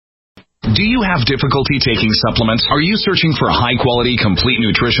Do you have difficulty taking supplements? Are you searching for a high-quality, complete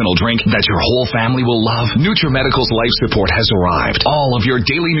nutritional drink that your whole family will love? NutriMedical's Life Support has arrived. All of your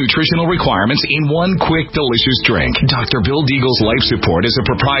daily nutritional requirements in one quick, delicious drink. Dr. Bill Deagle's Life Support is a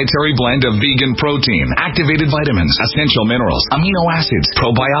proprietary blend of vegan protein, activated vitamins, essential minerals, amino acids,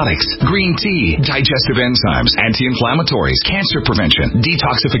 probiotics, green tea, digestive enzymes, anti-inflammatories, cancer prevention,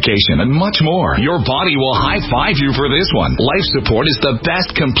 detoxification, and much more. Your body will high-five you for this one. Life Support is the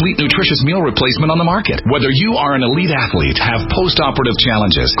best complete nutritious meal replacement on the market. Whether you are an elite athlete, have post-operative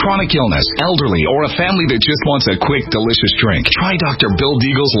challenges, chronic illness, elderly, or a family that just wants a quick, delicious drink, try Dr. Bill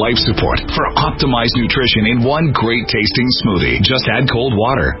Deagle's Life Support for optimized nutrition in one great-tasting smoothie. Just add cold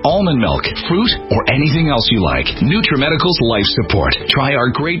water, almond milk, fruit, or anything else you like. NutriMedical's Life Support. Try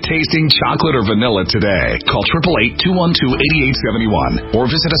our great-tasting chocolate or vanilla today. Call 888-212-8871 or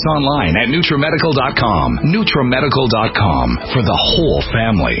visit us online at NutriMedical.com. NutriMedical.com for the whole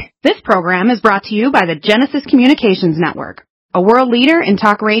family. This program is brought to you by the Genesis Communications Network, a world leader in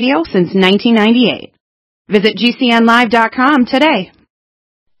talk radio since 1998. Visit GCNlive.com today.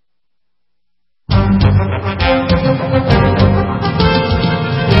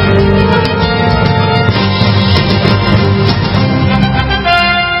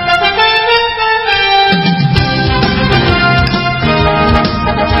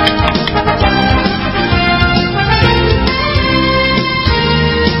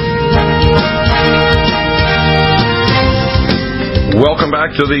 Welcome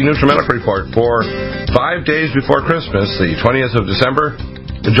back to the NutriMedical Report for 5 days before Christmas, the 20th of December.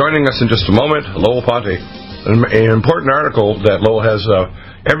 Joining us in just a moment, Lowell Ponte. An important article that Lowell has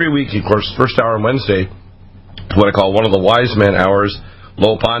every week, of course, first hour on Wednesday, what I call one of the wise men hours.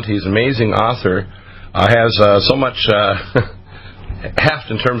 Lowell Ponte, he's an amazing author, has so much heft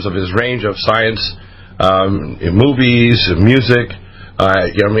in terms of his range of science, movies, music,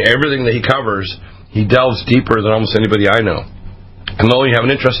 everything that he covers. He delves deeper than almost anybody I know. And Lowell, you have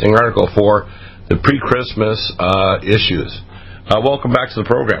an interesting article for the pre-Christmas issues. Welcome back to the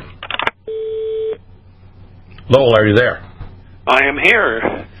program. Lowell, are you there? I am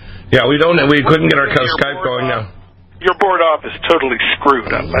here. Yeah, we couldn't get our Skype going now. Your board op is totally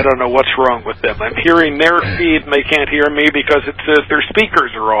screwed up. I don't know what's wrong with them. I'm hearing their feed and they can't hear me because it says their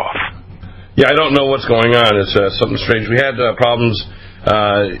speakers are off. Yeah, I don't know what's going on. It's something strange. We had problems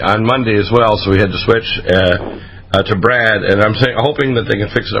on Monday as well, so we had to switch to Brad, and I'm hoping that they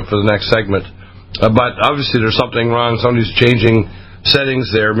can fix it up for the next segment. But obviously there's something wrong. Somebody's changing settings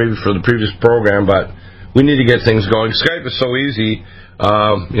there, maybe for the previous program, but we need to get things going. Skype is so easy.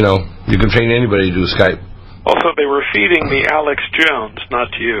 You can train anybody to do Skype. Also, they were feeding me Alex Jones, not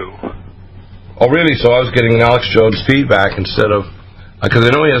you. Oh, really? So I was getting Alex Jones feedback instead of... Because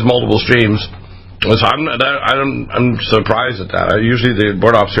I know he has multiple streams. So I'm surprised at that. Usually the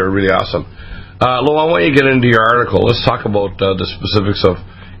board ops here are really awesome. Lowell, I want you to get into your article. Let's talk about the specifics of...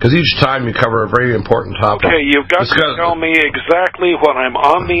 Because each time you cover a very important topic. Okay, you've got to tell me exactly when I'm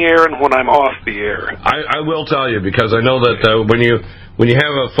on the air and when I'm off the air. I will tell you, because I know that when you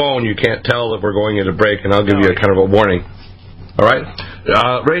have a phone, you can't tell if we're going into break, and I'll give you a kind of a warning. All right?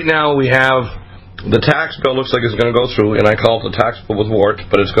 Right now we have the tax bill looks like it's going to go through, and I call it the tax bill with warts,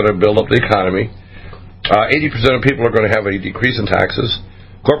 but it's going to build up the economy. 80% of people are going to have a decrease in taxes.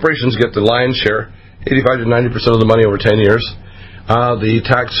 Corporations get the lion's share, 85 to 90% of the money over 10 years. The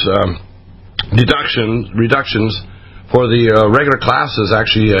tax reductions for the regular classes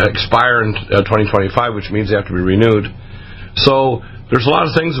actually expire in 2025, which means they have to be renewed. So there's a lot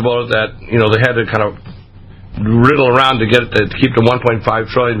of things about it that they had to kind of riddle around to get it to keep the 1.5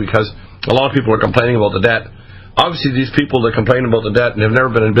 trillion, because a lot of people are complaining about the debt. Obviously, these people that complain about the debt and have never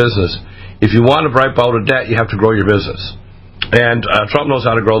been in business, if you want to wipe out a debt, you have to grow your business. And Trump knows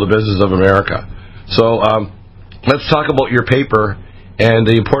how to grow the business of America. So let's talk about your paper and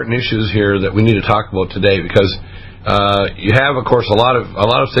the important issues here that we need to talk about today, because you have, of course, a lot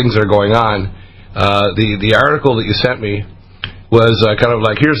of things that are going on. The article that you sent me was kind of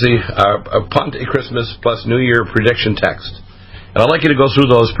like, here's the Ponte Christmas plus New Year prediction text. And I'd like you to go through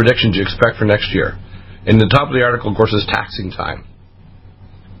those predictions you expect for next year. And the top of the article, of course, is taxing time.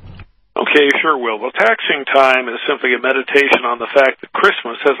 Okay, sure will. Well, taxing time is simply a meditation on the fact that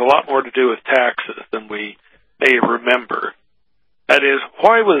Christmas has a lot more to do with taxes than we may remember. That is,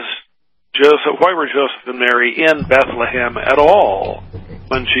 why were Joseph and Mary in Bethlehem at all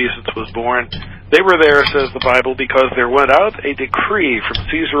when Jesus was born? They were there, says the Bible, because there went out a decree from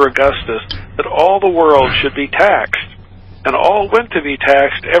Caesar Augustus that all the world should be taxed, and all went to be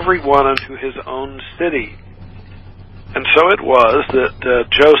taxed, every one unto his own city. And so it was that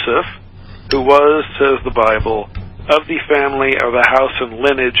Joseph, who was, says the Bible, of the family or the house and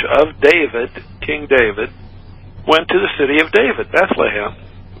lineage of David, King David, went to the city of David, Bethlehem,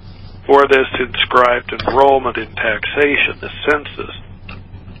 for this inscribed enrollment in taxation, the census.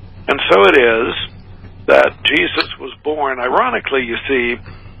 And so it is that Jesus was born. Ironically, you see,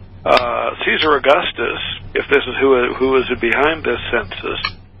 Caesar Augustus, if this is who is behind this census,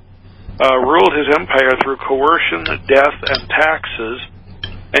 ruled his empire through coercion, death, and taxes,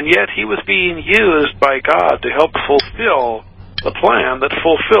 and yet he was being used by God to help fulfill the plan that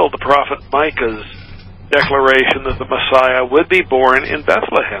fulfilled the prophet Micah's declaration that the Messiah would be born in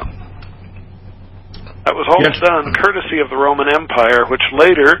Bethlehem. That was all done courtesy of the Roman Empire, which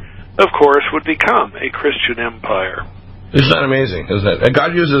later, of course, would become a Christian empire. Isn't that amazing? Isn't it? And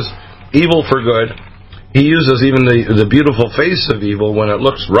God uses evil for good. He uses even the beautiful face of evil when it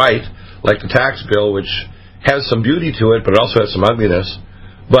looks right, like the tax bill, which has some beauty to it, but it also has some ugliness.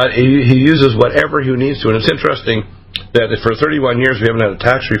 But he uses whatever he needs to. And it's interesting that for 31 years we haven't had a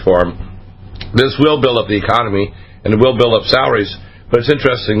tax reform. This will build up the economy, and it will build up salaries. But it's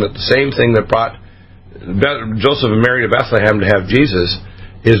interesting that the same thing that brought Joseph and Mary to Bethlehem to have Jesus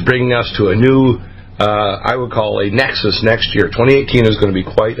is bringing us to a new, I would call a nexus next year. 2018 is going to be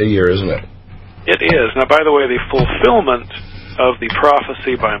quite a year, isn't it? It is. Now, by the way, the fulfillment of the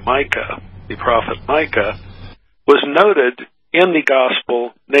prophecy by Micah, the prophet Micah, was noted in the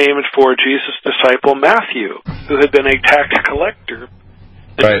gospel named for Jesus' disciple Matthew, who had been a tax collector.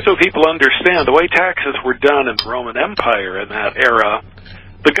 And right. So people understand, the way taxes were done in the Roman Empire in that era,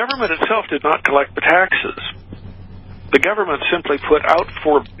 the government itself did not collect the taxes. The government simply put out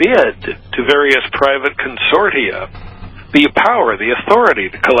for bid to various private consortia the power, the authority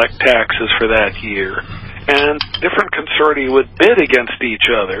to collect taxes for that year. And different consortia would bid against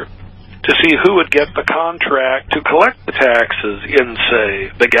each other to see who would get the contract to collect the taxes in,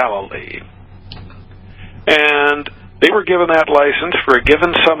 say, the Galilee. And they were given that license for a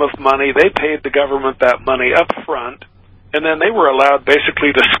given sum of money. They paid the government that money up front, and then they were allowed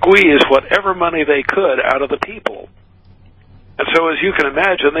basically to squeeze whatever money they could out of the people. And so, as you can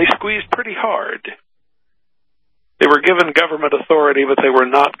imagine, they squeezed pretty hard. They were given government authority, but they were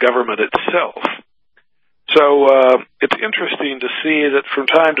not government itself. So it's interesting to see that from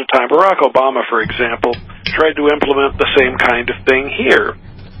time to time, Barack Obama, for example, tried to implement the same kind of thing here,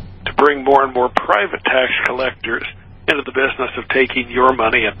 to bring more and more private tax collectors into the business of taking your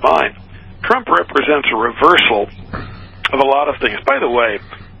money and mine. Trump represents a reversal of a lot of things. By the way,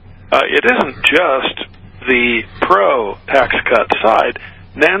 it isn't just the pro-tax cut side.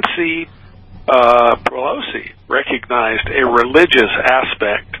 Nancy Pelosi recognized a religious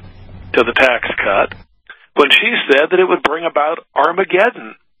aspect to the tax cut when she said that it would bring about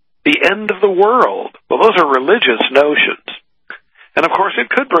Armageddon, the end of the world. Well, those are religious notions. And, of course,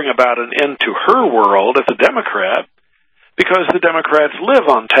 it could bring about an end to her world as a Democrat, because the Democrats live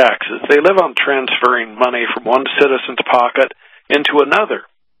on taxes. They live on transferring money from one citizen's pocket into another.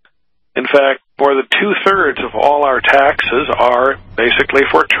 In fact, more than two-thirds of all our taxes are basically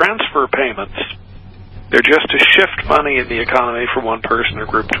for transfer payments. They're just to shift money in the economy from one person or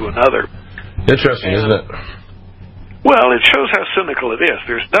group to another. Interesting, isn't it? Well, it shows how cynical it is.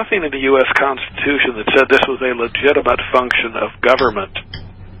 There's nothing in the U.S. Constitution that said this was a legitimate function of government.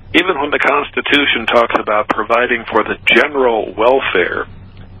 Even when the Constitution talks about providing for the general welfare,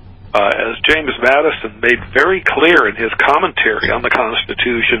 as James Madison made very clear in his commentary on the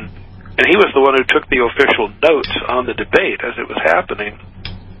Constitution, and he was the one who took the official notes on the debate as it was happening,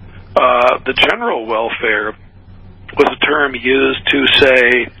 the general welfare was a term used to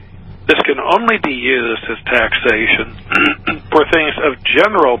say this can only be used as taxation for things of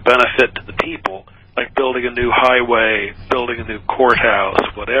general benefit to the people, like building a new highway, building a new courthouse,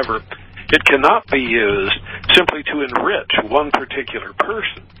 whatever. It cannot be used simply to enrich one particular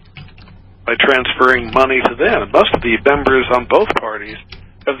person by transferring money to them. And most of the members on both parties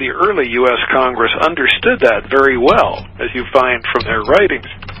of the early U.S. Congress understood that very well, as you find from their writings.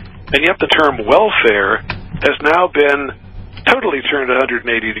 And yet the term welfare has now been totally turned 180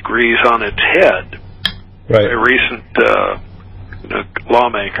 degrees on its head by recent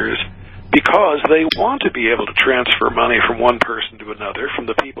lawmakers, because they want to be able to transfer money from one person to another, from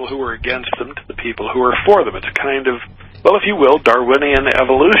the people who are against them to the people who are for them. It's a kind of, well, if you will, Darwinian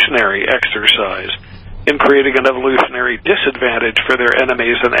evolutionary exercise in creating an evolutionary disadvantage for their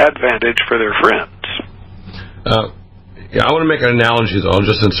enemies and advantage for their friends. I want to make an analogy, though. I'll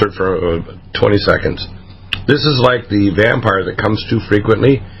just insert for 20 seconds. This is like the vampire that comes too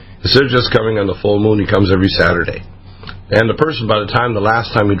frequently. Instead of just coming on the full moon, he comes every Saturday. And the person, by the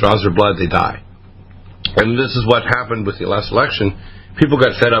last time he draws their blood, they die. And this is what happened with the last election. People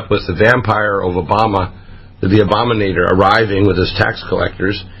got fed up with the vampire of Obama the abominator arriving with his tax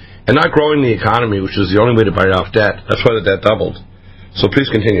collectors and not growing the economy, which is the only way to pay off debt. That's why the debt doubled. So please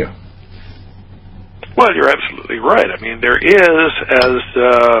continue. Well, you're absolutely right. I mean, there is, as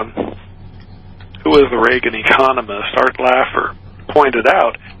who was the Reagan economist, Art Laffer, pointed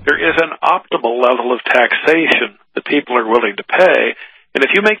out, there is an optimal level of taxation that people are willing to pay, and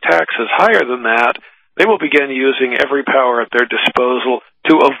if you make taxes higher than that, they will begin using every power at their disposal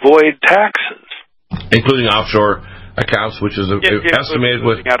to avoid taxes. Including offshore accounts, which is estimated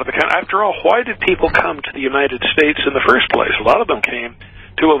with... Out of the country. After all, why did people come to the United States in the first place? A lot of them came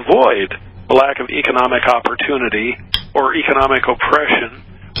to avoid the lack of economic opportunity or economic oppression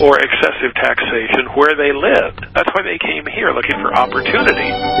or excessive taxation where they lived. That's why they came here, looking for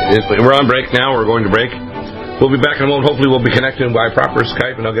opportunity. We're on break now. We're going to break. We'll be back in a moment. Hopefully we'll be connected by proper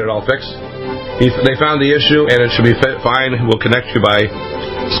Skype, and I'll get it all fixed. They found the issue, and it should be fine. We'll connect you by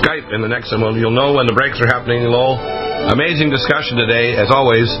Skype in the next one. You'll know when the breaks are happening, Lowell. Amazing discussion today, as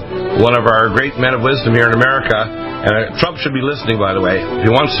always. One of our great men of wisdom here in America. And Trump should be listening, by the way. If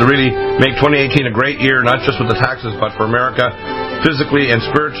he wants to really make 2018 a great year, not just with the taxes, but for America, physically and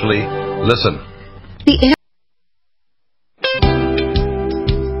spiritually, listen.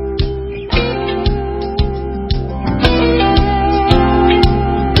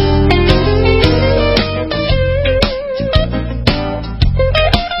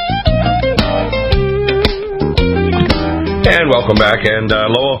 And welcome back. And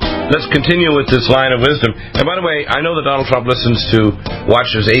Lowell, let's continue with this line of wisdom. And by the way, I know that Donald Trump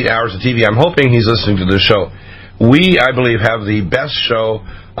watches 8 hours of TV. I'm hoping he's listening to this show. We, I believe, have the best show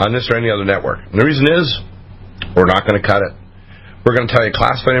on this or any other network. And the reason is, we're not going to cut it. We're going to tell you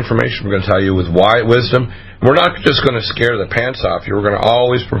classified information. We're going to tell you with wisdom. We're not just going to scare the pants off you. We're going to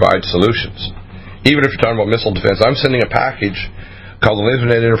always provide solutions. Even if you're talking about missile defense, I'm sending a package called the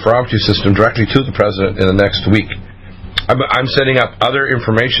Internet Interferometry System directly to the President in the next week. I'm setting up other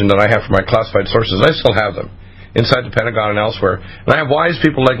information that I have from my classified sources. I still have them inside the Pentagon and elsewhere. And I have wise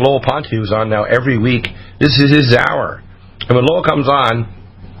people like Lowell Ponte, who's on now every week. This is his hour. And when Lowell comes on,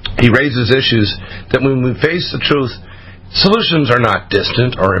 he raises issues that when we face the truth, solutions are not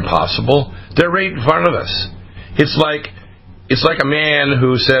distant or impossible. They're right in front of us. It's like a man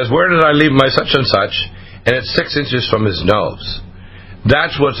who says, "Where did I leave my such and such?" And it's 6 inches from his nose.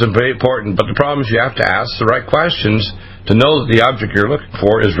 That's what's very important. But the problem is you have to ask the right questions to know that the object you're looking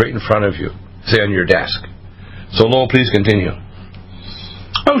for is right in front of you, say on your desk. So, Lowell, please continue.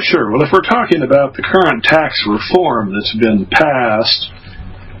 Oh, sure. Well, if we're talking about the current tax reform that's been passed,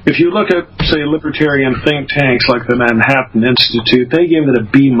 if you look at, say, libertarian think tanks like the Manhattan Institute, they give it a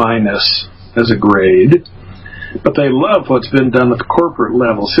B- as a grade. But they love what's been done at the corporate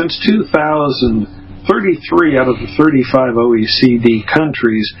level. Since 2000, 33 out of the 35 OECD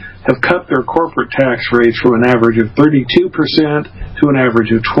countries have cut their corporate tax rates from an average of 32% to an average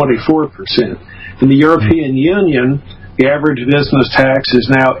of 24%. In the European Union, the average business tax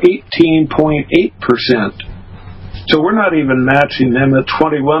is now 18.8%. So we're not even matching them at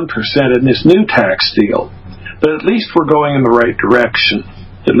 21% in this new tax deal. But at least we're going in the right direction.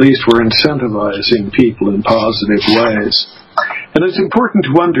 At least we're incentivizing people in positive ways. And it's important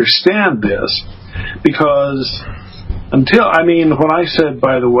to understand this, because when I said,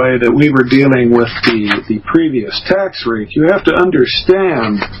 by the way, that we were dealing with the previous tax rate, you have to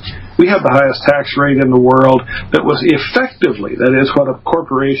understand we have the highest tax rate in the world that was effectively, that is what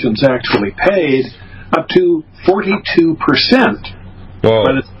corporations actually paid, up to 42%. Whoa.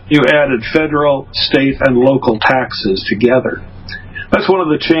 But you added federal, state, and local taxes together. That's one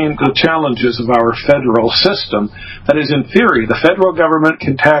of the challenges of our federal system. That is, in theory, the federal government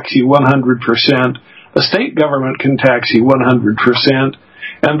can tax you 100%, the state government can tax you 100%,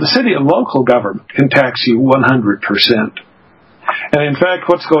 and the city and local government can tax you 100%. And in fact,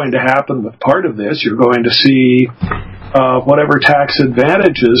 what's going to happen with part of this, you're going to see whatever tax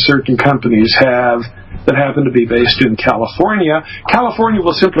advantages certain companies have that happen to be based in California. California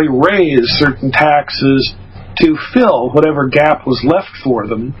will simply raise certain taxes to fill whatever gap was left for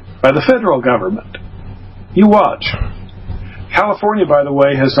them by the federal government. You watch. California, by the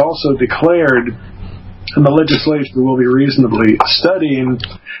way, has also declared, and the legislature will be reasonably studying,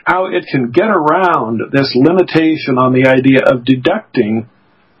 how it can get around this limitation on the idea of deducting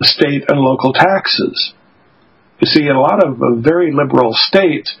the state and local taxes. You see, a lot of very liberal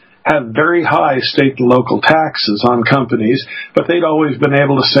states have very high state and local taxes on companies, but they'd always been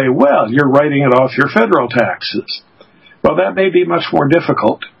able to say, well, you're writing it off your federal taxes. Well, that may be much more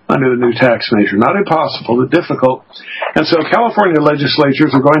difficult under the new tax measure. Not impossible, but difficult. And so California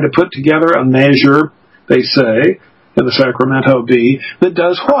legislatures are going to put together a measure, they say, in the Sacramento Bee, that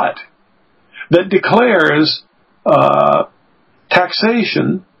does what? that declares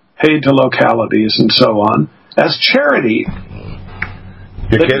taxation paid to localities and so on as charity.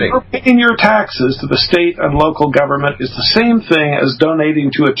 You're kidding. Paying your taxes to the state and local government is the same thing as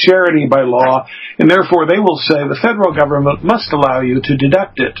donating to a charity by law, and therefore they will say the federal government must allow you to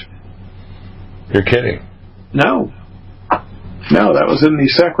deduct it. You're kidding. No, that was in the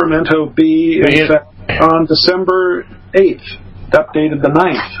Sacramento Bee on December 8th, updated the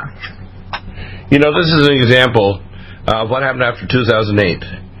 9th. You know, this is an example of what happened after 2008.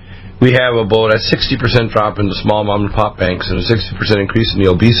 We have about a 60% drop in the small mom-and-pop banks and a 60% increase in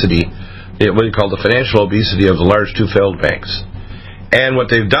the obesity, what you call the financial obesity of the large two failed banks. And what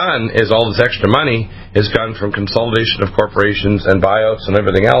they've done is all this extra money has gone from consolidation of corporations and buyouts and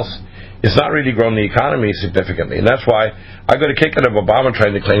everything else. It's not really grown the economy significantly. And that's why I got a kick out of Obama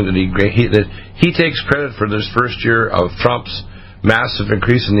trying to claim that he takes credit for this first year of Trump's massive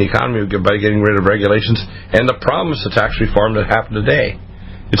increase in the economy by getting rid of regulations and the promise of tax reform that happened today.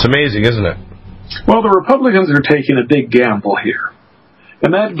 It's amazing, isn't it? Well, the Republicans are taking a big gamble here.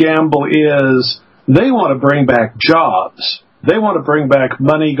 And that gamble is they want to bring back jobs. They want to bring back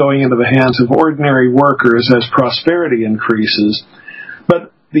money going into the hands of ordinary workers as prosperity increases.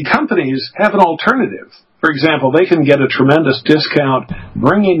 But the companies have an alternative. For example, they can get a tremendous discount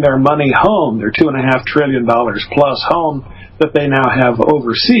bringing their money home, their $2.5 trillion plus home that they now have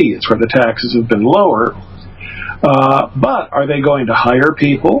overseas where the taxes have been lower. But are they going to hire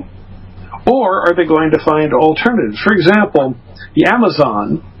people, or are they going to find alternatives? For example, the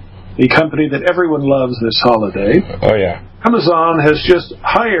Amazon, the company that everyone loves this holiday. Oh, yeah. Amazon has just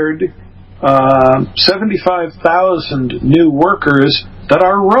hired 75,000 new workers that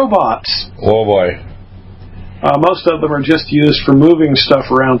are robots. Oh, boy. Most of them are just used for moving stuff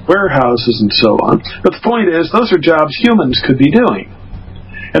around warehouses and so on. But the point is, those are jobs humans could be doing.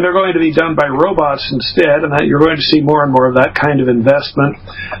 And they're going to be done by robots instead, and that you're going to see more and more of that kind of investment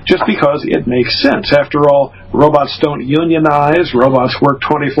just because it makes sense. After all, robots don't unionize. Robots work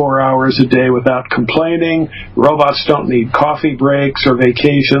 24 hours a day without complaining. Robots don't need coffee breaks or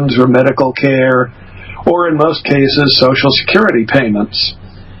vacations or medical care or, in most cases, Social Security payments.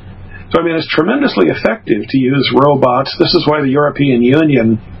 So, I mean, it's tremendously effective to use robots. This is why the European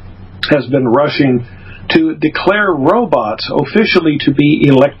Union has been rushing to declare robots officially to be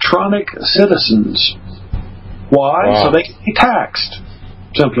electronic citizens. Why? Wow. So they can be taxed,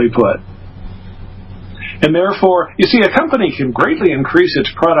 simply put. And therefore, you see, a company can greatly increase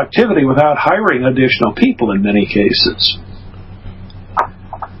its productivity without hiring additional people in many cases.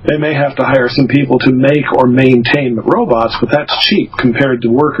 They may have to hire some people to make or maintain the robots, but that's cheap compared to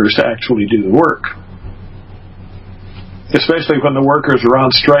workers to actually do the work. Especially when the workers are on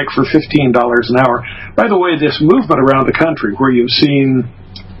strike for $15 an hour. By the way, this movement around the country where you've seen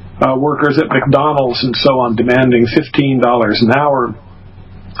workers at McDonald's and so on demanding $15 an hour,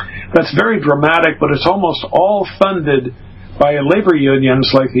 that's very dramatic, but it's almost all funded by labor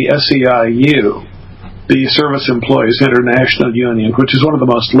unions like the SEIU, the Service Employees International Union, which is one of the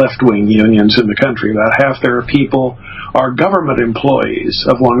most left-wing unions in the country. About half their people are government employees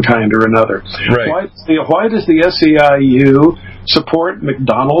of one kind or another. Right. Why does the SEIU support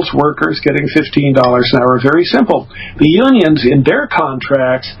McDonald's workers getting $15 an hour? Very simple. The unions in their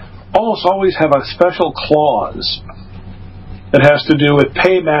contracts almost always have a special clause that has to do with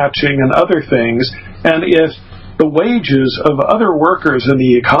pay matching and other things, and if the wages of other workers in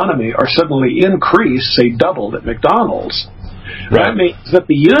the economy are suddenly increased, say doubled at McDonald's, right, that means that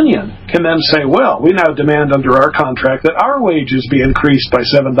the union can then say, well, we now demand under our contract that our wages be increased by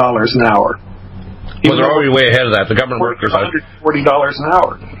 $7 an hour. Well, they're already way ahead of that. The government workers are $140 an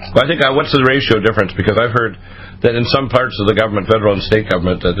hour. Well, I think what's the ratio difference? Because I've heard that in some parts of the government, federal and state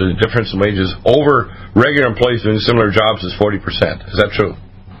government, that the difference in wages over regular employees doing similar jobs is 40%. Is that true?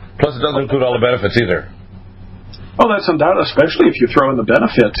 Plus, it doesn't include all the benefits either. Oh, that's undoubted, especially if you throw in the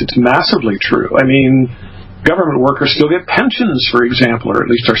benefits. It's massively true. I mean, government workers still get pensions, for example, or at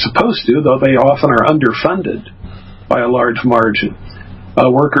least are supposed to, though they often are underfunded by a large margin.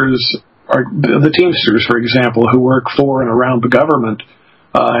 The Teamsters, for example, who work for and around the government,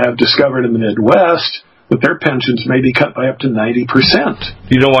 have discovered in the Midwest that their pensions may be cut by up to 90%.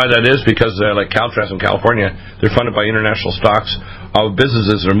 You know why that is? Because like Caltrans in California, they're funded by international stocks of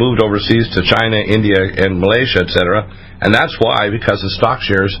businesses that are moved overseas to China, India, and Malaysia, etc. And that's why, because the stock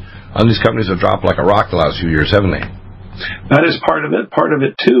shares on these companies have dropped like a rock the last few years, haven't they? That is part of it. Part of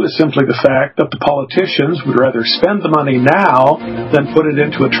it, too, is simply the fact that the politicians would rather spend the money now than put it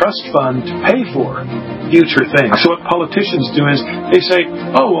into a trust fund to pay for future things. So what politicians do is they say,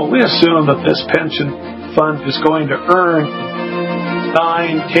 oh, well, we assume that this pension fund is going to earn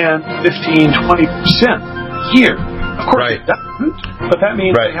 9, 10, 15, 20% a year. Of course it doesn't, but that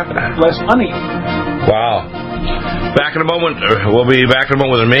means they have to have less money. Wow. Back in a moment. We'll be back in a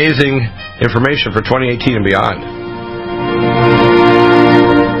moment with amazing information for 2018 and beyond.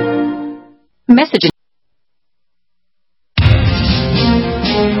 Message.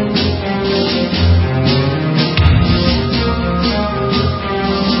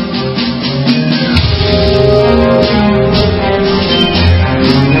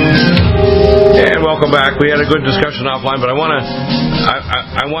 Welcome back. We had a good discussion offline, but I want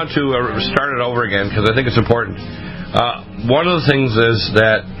to start it over again because I think it's important. One of the things is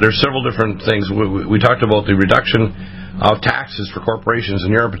that there's several different things. We talked about the reduction of taxes for corporations.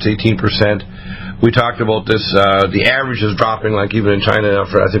 In Europe, it's 18%. We talked about this. The average is dropping, like even in China,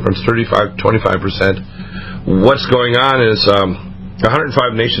 I think from 35 to 25%. What's going on is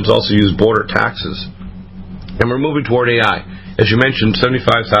 105 nations also use border taxes, and we're moving toward AI. As you mentioned,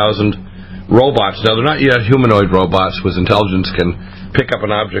 75,000 robots. Now, they're not yet humanoid robots with intelligence, can pick up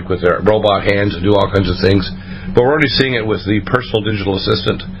an object with their robot hands and do all kinds of things. But we're already seeing it with the personal digital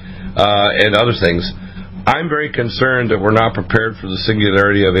assistant and other things. I'm very concerned that we're not prepared for the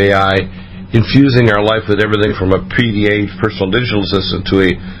singularity of AI, infusing our life with everything from a PDA, personal digital assistant, to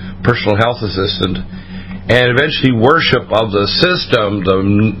a personal health assistant, and eventually worship of the system,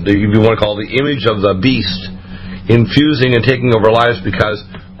 if you want to call it the image of the beast, infusing and taking over lives because,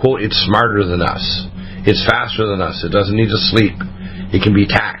 quote, it's smarter than us. It's faster than us. It doesn't need to sleep. It can be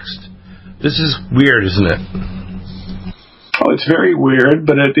taxed. This is weird, isn't it? Oh, it's very weird,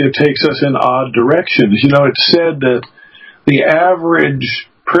 but it takes us in odd directions. You know, it's said that the average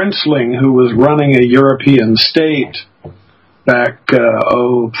princeling who was running a European state back,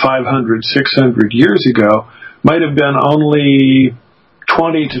 500, 600 years ago might have been only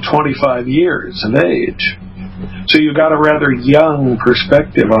 20 to 25 years of age. So you've got a rather young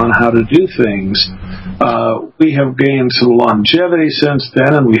perspective on how to do things. We have gained some longevity since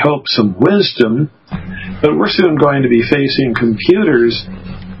then, and we hope some wisdom, but we're soon going to be facing computers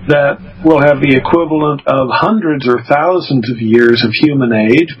that will have the equivalent of hundreds or thousands of years of human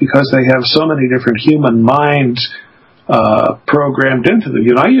age because they have so many different human minds programmed into them.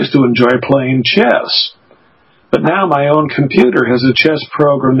 You know, I used to enjoy playing chess. But now my own computer has a chess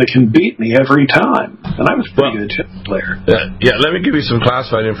program that can beat me every time. And I was a pretty good chess player. Yeah, let me give you some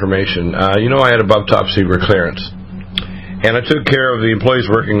classified information. You know, I had above top secret clearance. And I took care of the employees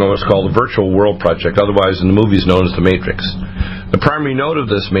working on what's called the Virtual World Project, otherwise in the movies known as the Matrix. The primary node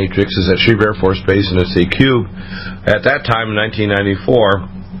of this Matrix is at Shreve Air Force Base, and it's a cube, at that time in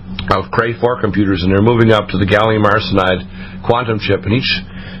 1994, of Cray 4 computers, and they're moving up to the gallium arsenide quantum chip, and each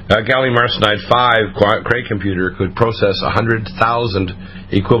gallium arsenide 5 Cray computer could process 100,000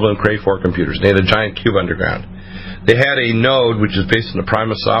 equivalent Cray 4 computers. They had a giant cube underground. They had a node, which is based on the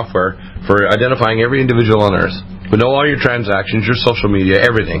Primus software, for identifying every individual on Earth. We know all your transactions, your social media,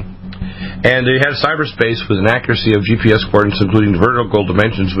 everything. And they had cyberspace with an accuracy of GPS coordinates, including vertical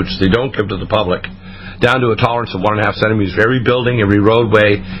dimensions, which they don't give to the public, down to a tolerance of 1.5 centimeters for every building, every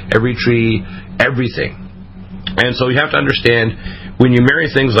roadway, every tree, everything. And so you have to understand, when you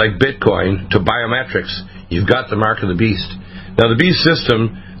marry things like Bitcoin to biometrics, you've got the mark of the beast. Now, the beast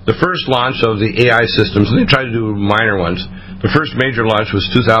system, the first launch of the AI systems, and they tried to do minor ones, the first major launch was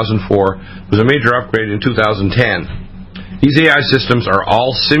 2004, was a major upgrade in 2010. These AI systems are all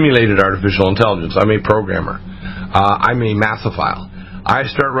simulated artificial intelligence. I'm a programmer. I'm a mathophile. I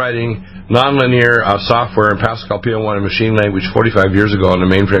start writing nonlinear software in Pascal P01 and machine language 45 years ago on the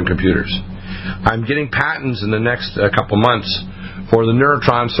mainframe computers. I'm getting patents in the next couple months for the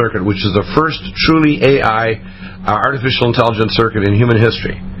neurotron circuit, which is the first truly AI artificial intelligence circuit in human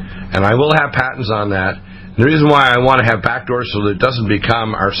history. And I will have patents on that. And the reason why I want to have backdoors so that it doesn't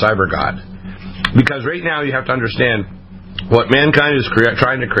become our cyber god. Because right now you have to understand what mankind is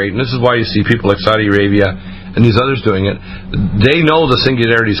trying to create, and this is why you see people like Saudi Arabia and these others doing it. They know the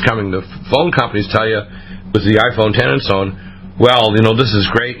singularity is coming. The phone companies tell you with the iPhone 10 and so on, well, you know, this is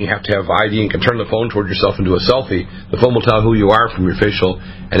great, and you have to have ID and can turn the phone toward yourself and do a selfie. The phone will tell who you are from your facial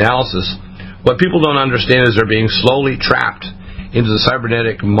analysis. What people don't understand is they're being slowly trapped into the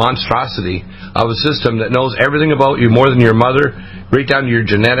cybernetic monstrosity of a system that knows everything about you more than your mother, right down to your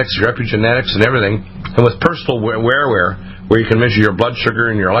genetics, your epigenetics, and everything. And with personal wear, where you can measure your blood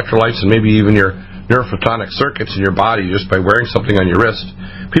sugar and your electrolytes and maybe even your neurophotonic circuits in your body just by wearing something on your wrist.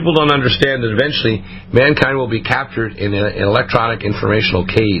 People don't understand that eventually mankind will be captured in an electronic informational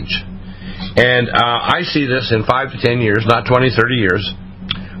cage. And I see this in 5 to 10 years, not 20, 30 years,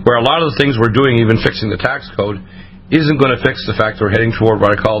 where a lot of the things we're doing, even fixing the tax code, isn't going to fix the fact that we're heading toward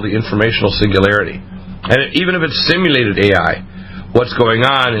what I call the informational singularity. And even if it's simulated AI, what's going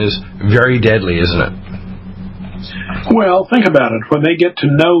on is very deadly, isn't it? Well, think about it. When they get to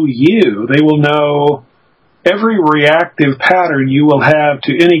know you, they will know every reactive pattern you will have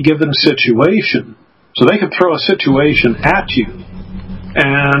to any given situation. So they can throw a situation at you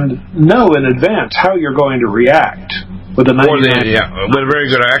and know in advance how you're going to react with a with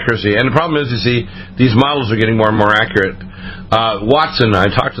very good accuracy. And the problem is, you see, these models are getting more and more accurate. Watson, I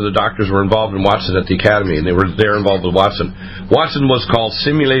talked to the doctors who were involved in Watson at the Academy, and they're involved with Watson. Watson was called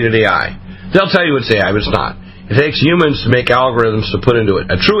simulated AI. They'll tell you it's AI, but it's not. It takes humans to make algorithms to put into it.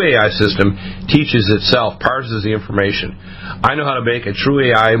 A true AI system teaches itself, parses the information. I know how to make a true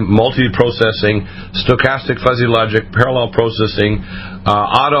AI, multi-processing, stochastic fuzzy logic, parallel processing,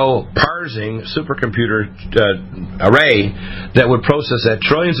 auto-parsing supercomputer array that would process at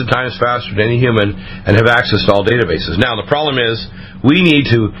trillions of times faster than any human and have access to all databases. Now, the problem is we need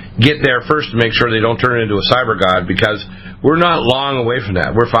to get there first to make sure they don't turn it into a cyber god, because we're not long away from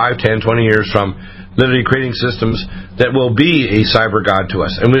that. We're 5, 10, 20 years from literally creating systems that will be a cyber god to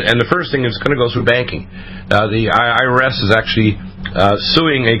us. And the first thing is going to go through banking. The IRS is actually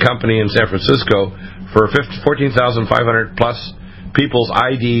suing a company in San Francisco for 14,500 plus people's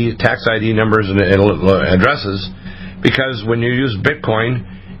ID, tax ID numbers and addresses, because when you use Bitcoin,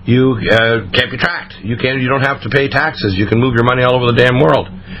 you can't be tracked. You don't have to pay taxes. You can move your money all over the damn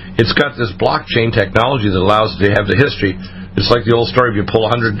world. It's got this blockchain technology that allows it to have the history. It's like the old story: if you pull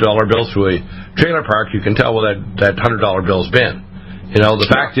a $100 bill through a trailer park, you can tell where that $100 bill's been. You know, the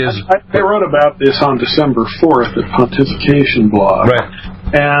fact is, I wrote about this on December 4th at Pontification blog. Right.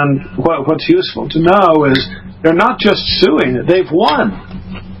 And what's useful to know is they're not just suing; they've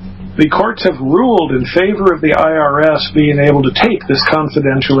won. The courts have ruled in favor of the IRS being able to take this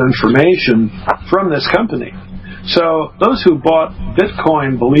confidential information from this company. So those who bought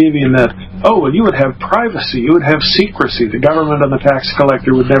Bitcoin believing that, you would have privacy, you would have secrecy, the government and the tax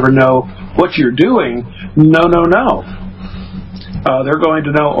collector would never know what you're doing. No. They're going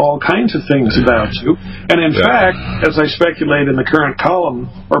to know all kinds of things about you. And in fact, as I speculate in the current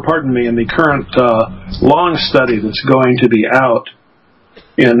in the current long study that's going to be out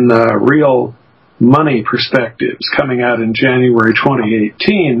in Real Money Perspectives coming out in January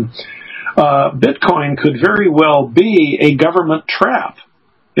 2018, Bitcoin could very well be a government trap.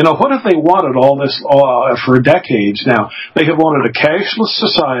 You know, what if they wanted all this for decades now? They have wanted a cashless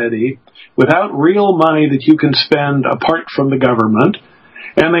society without real money that you can spend apart from the government,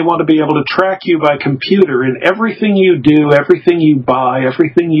 and they want to be able to track you by computer in everything you do, everything you buy,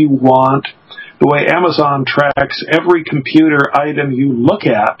 everything you want, the way Amazon tracks every computer item you look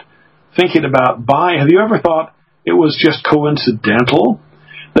at, thinking about buying. Have you ever thought it was just coincidental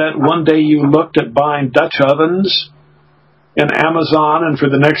that one day you looked at buying Dutch ovens in Amazon, and for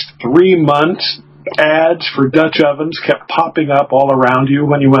the next 3 months, ads for Dutch ovens kept popping up all around you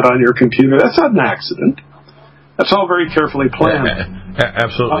when you went on your computer? That's not an accident. That's all very carefully planned.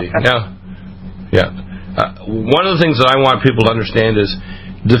 Absolutely. One of the things that I want people to understand is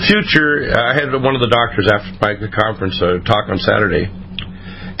the future. I had one of the doctors after my conference talk on Saturday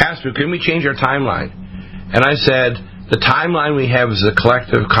asked me, can we change our timeline? And I said, the timeline we have is a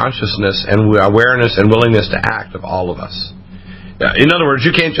collective consciousness and awareness and willingness to act of all of us. In other words,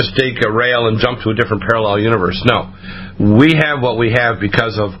 you can't just take a rail and jump to a different parallel universe. No. We have what we have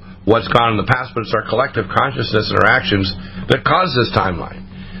because of what's gone in the past, but it's our collective consciousness and our actions that cause this timeline.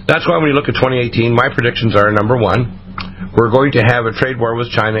 That's why when you look at 2018, my predictions are, number one, we're going to have a trade war with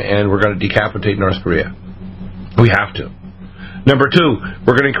China and we're going to decapitate North Korea. We have to. Number two,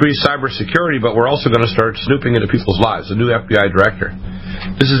 we're going to increase cybersecurity, but we're also going to start snooping into people's lives, a new FBI director.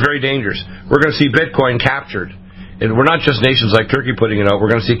 This is very dangerous. We're going to see Bitcoin captured. And we're not just nations like Turkey putting it out.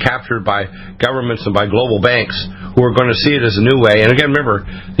 We're going to see captured by governments and by global banks who are going to see it as a new way. And again, remember,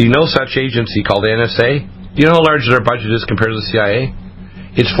 the no such agency called the NSA, do you know how large their budget is compared to the CIA?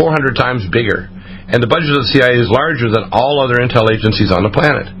 It's 400 times bigger. And the budget of the CIA is larger than all other intel agencies on the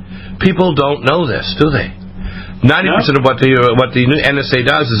planet. People don't know this, do they? 90% of what the NSA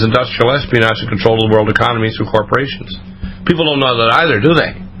does is industrial espionage and control of the world economy through corporations. People don't know that either, do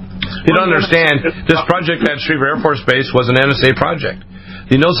they? You don't understand, this project at Schriever Air Force Base was an NSA project.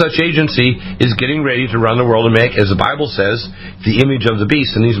 The No Such Agency is getting ready to run the world and make, as the Bible says, the image of the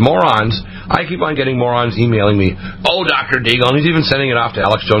beast. And these morons, I keep on getting morons emailing me, Dr. Deagle, and he's even sending it off to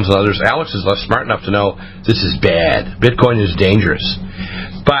Alex Jones and others. Alex is less smart enough to know this is bad. Bitcoin is dangerous.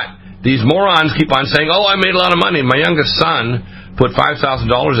 But these morons keep on saying, I made a lot of money. My youngest son put $5,000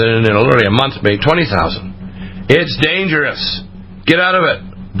 in it, and literally a month made $20,000. It's dangerous. Get out of it.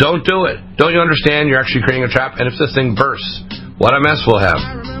 Don't do it. Don't you understand? You're actually creating a trap. And if this thing bursts, what a mess we'll have.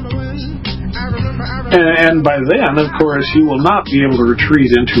 And by then, of course, you will not be able to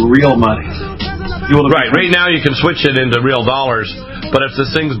retreat into real money. Right. Right now, you can switch it into real dollars, but if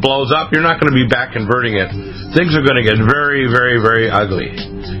this thing blows up, you're not going to be back converting it. Things are going to get very, very, very ugly.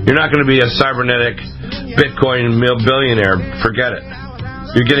 You're not going to be a cybernetic Bitcoin billionaire. Forget it.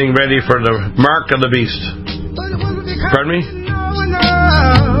 You're getting ready for the mark of the beast. Pardon me?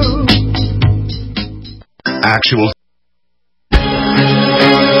 Actual.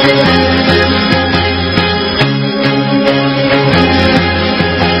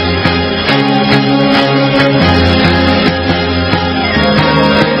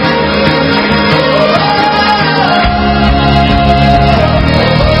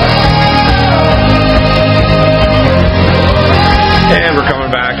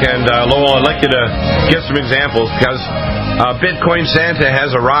 Lowell, I'd like you to give some examples because Bitcoin Santa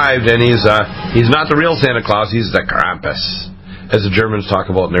has arrived, and he's not the real Santa Claus. He's the Krampus, as the Germans talk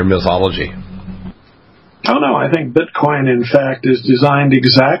about in their mythology. Oh, no, I think Bitcoin, in fact, is designed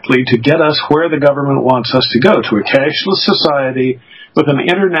exactly to get us where the government wants us to go, to a cashless society with an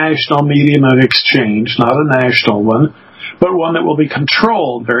international medium of exchange, not a national one, but one that will be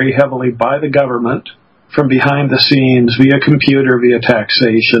controlled very heavily by the government from behind the scenes, via computer, via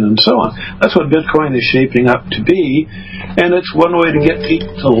taxation, and so on. That's what Bitcoin is shaping up to be, and it's one way to get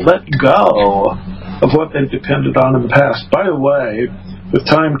people to let go of what they've depended on in the past. By the way, with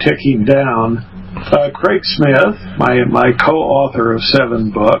time ticking down, Craig Smith, my co-author of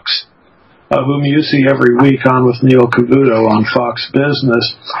 7 books, whom you see every week on with Neil Cavuto on Fox Business,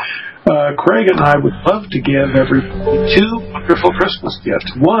 Craig and I would love to give everybody 2 wonderful Christmas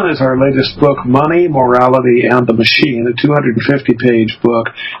gifts. One is our latest book, Money, Morality, and the Machine, a 250-page book.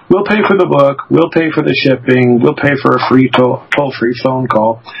 We'll pay for the book, we'll pay for the shipping, we'll pay for a free toll-free phone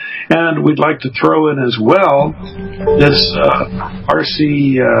call, and we'd like to throw in as well this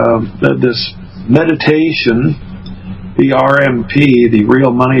this meditation, the RMP, the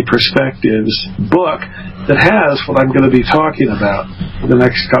Real Money Perspectives book, that has what I'm going to be talking about for the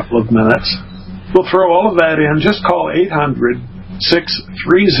next couple of minutes. We'll throw all of that in. Just call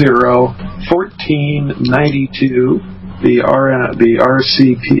 800-630-1492. The RMP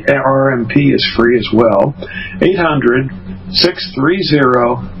is free as well.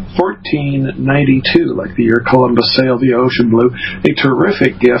 800-630-1492, like the year Columbus sailed the ocean blue. A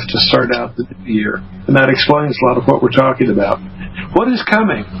terrific gift to start out the new year. And that explains a lot of what we're talking about. What is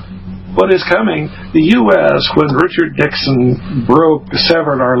coming? What is coming? The U.S., when Richard Nixon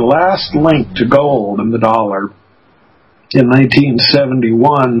severed our last link to gold and the dollar in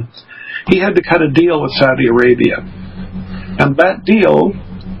 1971, he had to cut a deal with Saudi Arabia. And that deal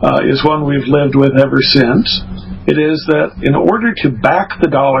is one we've lived with ever since. It is that in order to back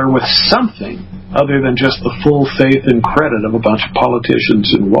the dollar with something other than just the full faith and credit of a bunch of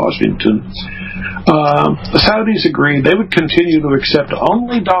politicians in Washington, the Saudis agreed they would continue to accept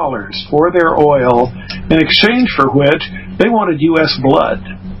only dollars for their oil, in exchange for which they wanted U.S. blood.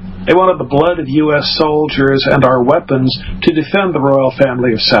 They wanted the blood of U.S. soldiers and our weapons to defend the royal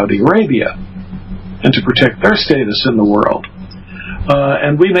family of Saudi Arabia and to protect their status in the world.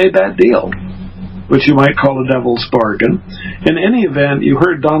 And we made that deal, which you might call a devil's bargain. In any event, you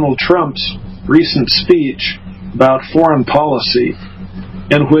heard Donald Trump's recent speech about foreign policy,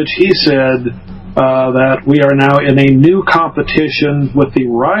 in which he said that we are now in a new competition with the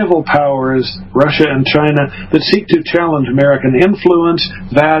rival powers, Russia and China, that seek to challenge American influence,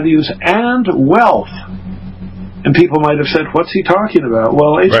 values, and wealth. And people might have said, what's he talking about?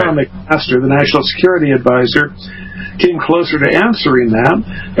 Well, H.R. McMaster, the National Security Advisor, came closer to answering that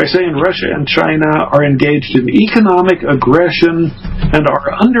by saying Russia and China are engaged in economic aggression and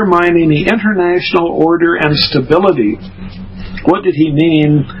are undermining the international order and stability. What did he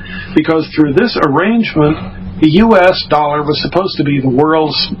mean? Because through this arrangement, the U.S. dollar was supposed to be the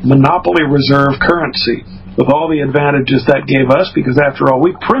world's monopoly reserve currency, with all the advantages that gave us, because after all,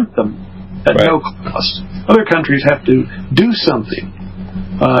 we print them at no cost. Other countries have to do something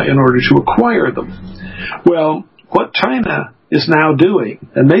in order to acquire them. Well, what China is now doing,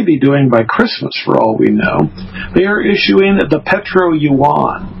 and may be doing by Christmas for all we know, they are issuing the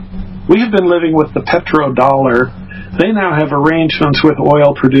petro-yuan. We have been living with the petrodollar. They now have arrangements with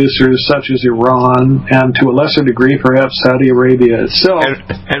oil producers such as Iran and, to a lesser degree, perhaps Saudi Arabia itself.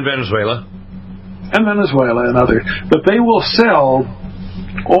 And Venezuela. And Venezuela and others. But they will sell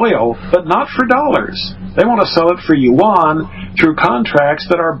oil, but not for dollars. They want to sell it for yuan through contracts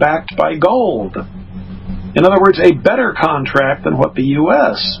that are backed by gold. In other words, a better contract than what the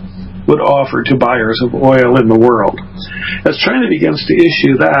U.S. would offer to buyers of oil in the world. As China begins to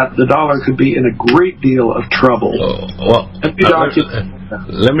issue that, the dollar could be in a great deal of trouble.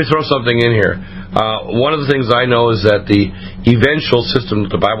 Let me throw something in here. One of the things I know is that the eventual system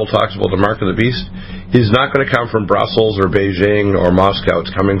that the Bible talks about, the mark of the beast, is not going to come from Brussels or Beijing or Moscow.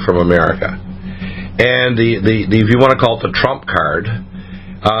 It's coming from America. And if you want to call it the Trump card,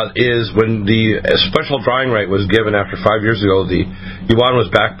 is when the special drawing right was given after 5 years ago, the yuan was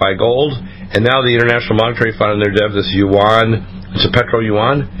backed by gold, and now the International Monetary Fund and their dev this yuan, it's a petro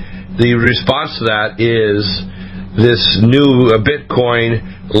yuan. The response to that is this new Bitcoin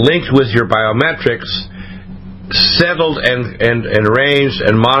linked with your biometrics, settled and arranged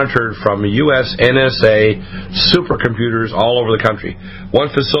and monitored from U.S. NSA supercomputers all over the country. One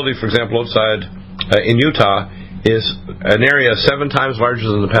facility, for example, outside in Utah, is an area 7 times larger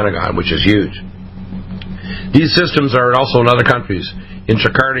than the Pentagon, which is huge. These systems are also in other countries, in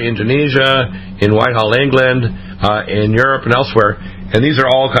Jakarta, Indonesia, in Whitehall, England, in Europe and elsewhere, and these are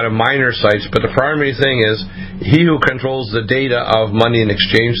all kind of minor sites, but the primary thing is he who controls the data of money in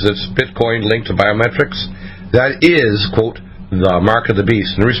exchange that's Bitcoin linked to biometrics, that is, quote, the mark of the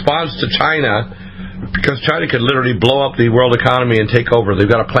beast. In response to China, because China could literally blow up the world economy and take over, they've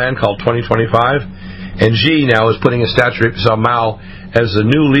got a plan called 2025, and Xi now is putting a statue of Mao as the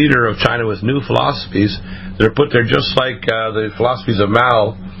new leader of China with new philosophies that are put there just like the philosophies of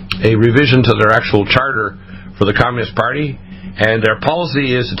Mao, a revision to their actual charter for the Communist Party. And their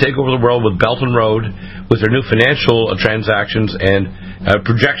policy is to take over the world with Belt and Road, with their new financial transactions and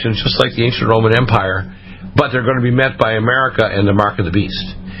projections, just like the ancient Roman Empire. But they're going to be met by America and the mark of the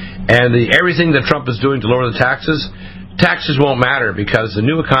beast. And everything that Trump is doing to lower the taxes won't matter because the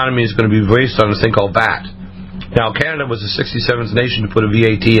new economy is going to be based on this thing called VAT. Now, Canada was the 67th nation to put a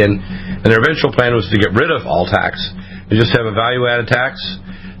VAT in, and their eventual plan was to get rid of all tax and just have a value-added tax.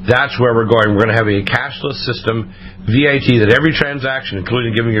 That's where we're going. We're going to have a cashless system, VAT, that every transaction,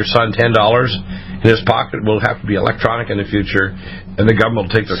 including giving your son $10 in his pocket, will have to be electronic in the future, and the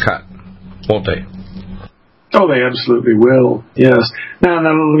government will take their cut, won't they? Oh, they absolutely will, yes. Now,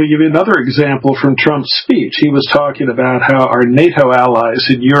 let me give you another example from Trump's speech. He was talking about how our NATO allies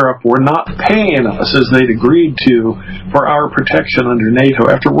in Europe were not paying us as they'd agreed to for our protection under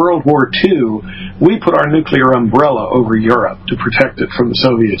NATO. After World War II, we put our nuclear umbrella over Europe to protect it from the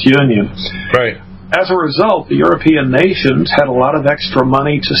Soviet Union. Right. As a result, the European nations had a lot of extra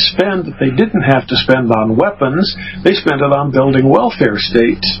money to spend that they didn't have to spend on weapons. They spent it on building welfare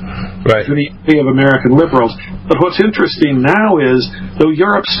states. Right. To the of American liberals. But what's interesting now is, though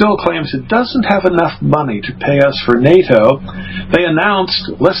Europe still claims it doesn't have enough money to pay us for NATO, they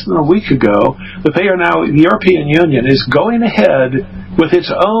announced less than a week ago that the European Union is going ahead with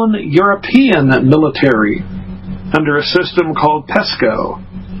its own European military under a system called PESCO,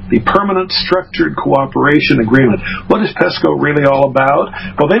 the Permanent Structured Cooperation Agreement. What is PESCO really all about?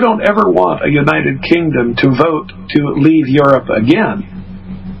 Well, they don't ever want a United Kingdom to vote to leave Europe again.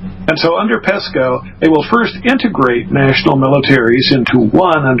 And so under PESCO, they will first integrate national militaries into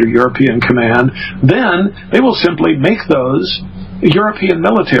one under European command. Then they will simply make those European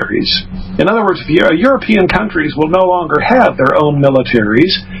militaries. In other words, European countries will no longer have their own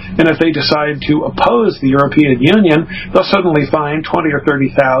militaries, and if they decide to oppose the European Union, they'll suddenly find 20 or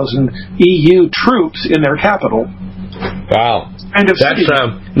 30,000 EU troops in their capital. Wow.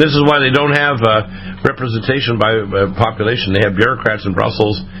 This is why they don't have representation by population. They have bureaucrats in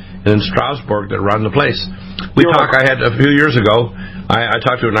Brussels and in Strasbourg that run the place. I had a few years ago, I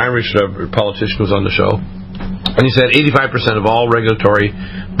talked to an Irish politician who was on the show, and he said 85% of all regulatory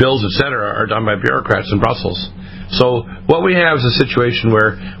bills, etc., are done by bureaucrats in Brussels. So what we have is a situation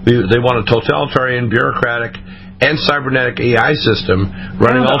where they want a totalitarian, bureaucratic, and cybernetic AI system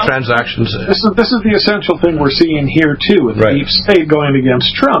running all transactions. This is the essential thing we're seeing here, too, with the deep state going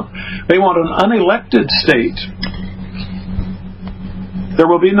against Trump. They want an unelected state. There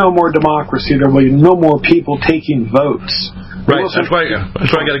will be no more democracy. There will be no more people taking votes. Right. That's why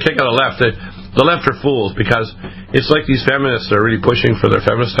I got a kick out of the left. The left are fools because it's like these feminists are really pushing for their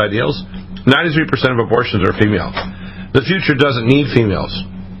feminist ideals. 93% of abortions are female. The future doesn't need females.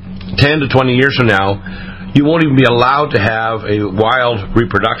 10 to 20 years from now, you won't even be allowed to have a wild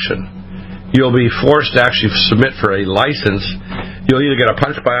reproduction. You'll be forced to actually submit for a license. You'll either get a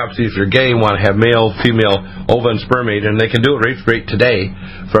punch biopsy if you're gay and want to have male, female, ova and spermate, and they can do it right today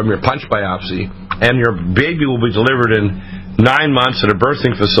from your punch biopsy. And your baby will be delivered in 9 months at a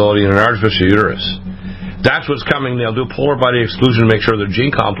birthing facility in an artificial uterus. That's what's coming. They'll do polar body exclusion to make sure they're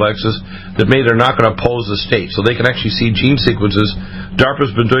gene complexes that they're not going to oppose the state. So they can actually see gene sequences.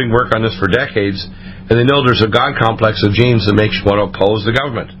 DARPA's been doing work on this for decades, and they know there's a God complex of genes that makes you want to oppose the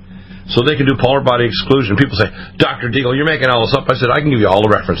government. so they can do polar body exclusion. People say, Dr. Deagle, you're making all this up. I said, I can give you all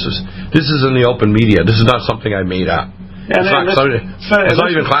the references. This is in the open media. This is not something I made up. It's not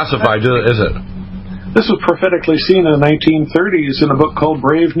even classified, is it? This was prophetically seen in the 1930s in a book called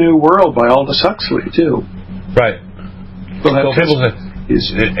Brave New World by Aldous Huxley, too. Right.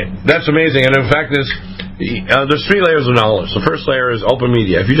 That's amazing. And in fact, there's 3 layers of knowledge. The first layer is open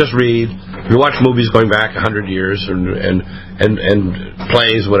media. If you just read, if you watch movies going back 100 years and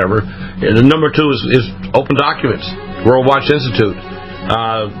plays, whatever. And number 2 is open documents. World Watch Institute,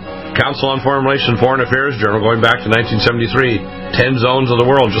 Council on Foreign Relations, Foreign Affairs Journal, going back to 1973. 10 zones of the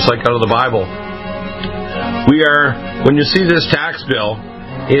world, just like out of the Bible. When you see this tax bill,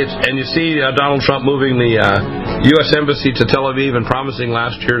 and you see Donald Trump moving the U.S. Embassy to Tel Aviv and promising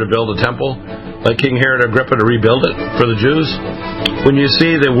last year to build a temple, like King Herod Agrippa, to rebuild it for the Jews. When you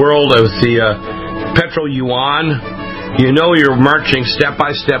see the world of the petro-yuan, you know you're marching step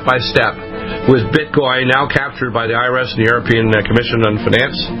by step by step with Bitcoin now captured by the IRS and the European Commission on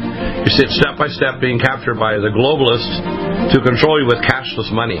Finance. You see it step by step being captured by the globalists to control you with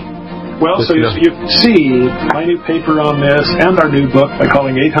cashless money. Well, so you can see my new paper on this and our new book by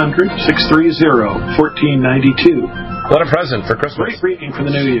calling 800-630-1492. What a present for Christmas. Great reading for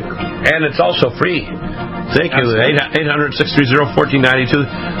the new year. And it's also free. Thank you.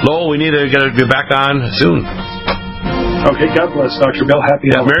 800-630-1492. Lowell, we need to get you back on soon. Okay, God bless, Dr. Bill.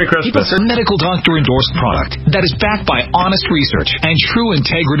 Happy holidays. Merry Christmas. It's a medical doctor-endorsed product that is backed by honest research and true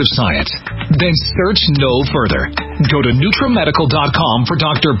integrative science. Then search no further. Go to NutriMedical.com for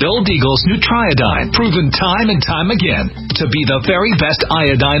Dr. Bill Deagle's Neutriodine, proven time and time again to be the very best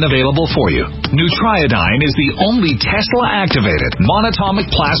iodine available for you. Neutriodine is the only Tesla-activated monatomic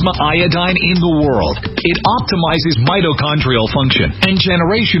plasma iodine in the world. It optimizes mitochondrial function and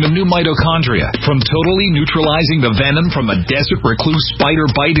generation of new mitochondria, from totally neutralizing the venom from a desert recluse spider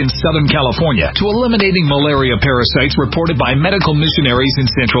bite in Southern California to eliminating malaria parasites reported by medical missionaries in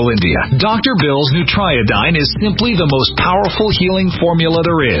Central India. Dr. Bill's Neutriodine is simply the most powerful healing formula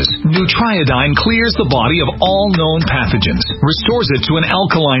there is. Neutriodine clears the body of all known pathogens, restores it to an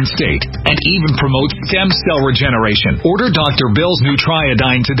alkaline state, and even promotes stem cell regeneration. Order Dr. Bill's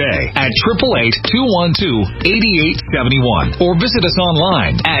Neutriodine today at 888-212-8871 or visit us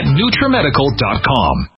online at NutriMedical.com.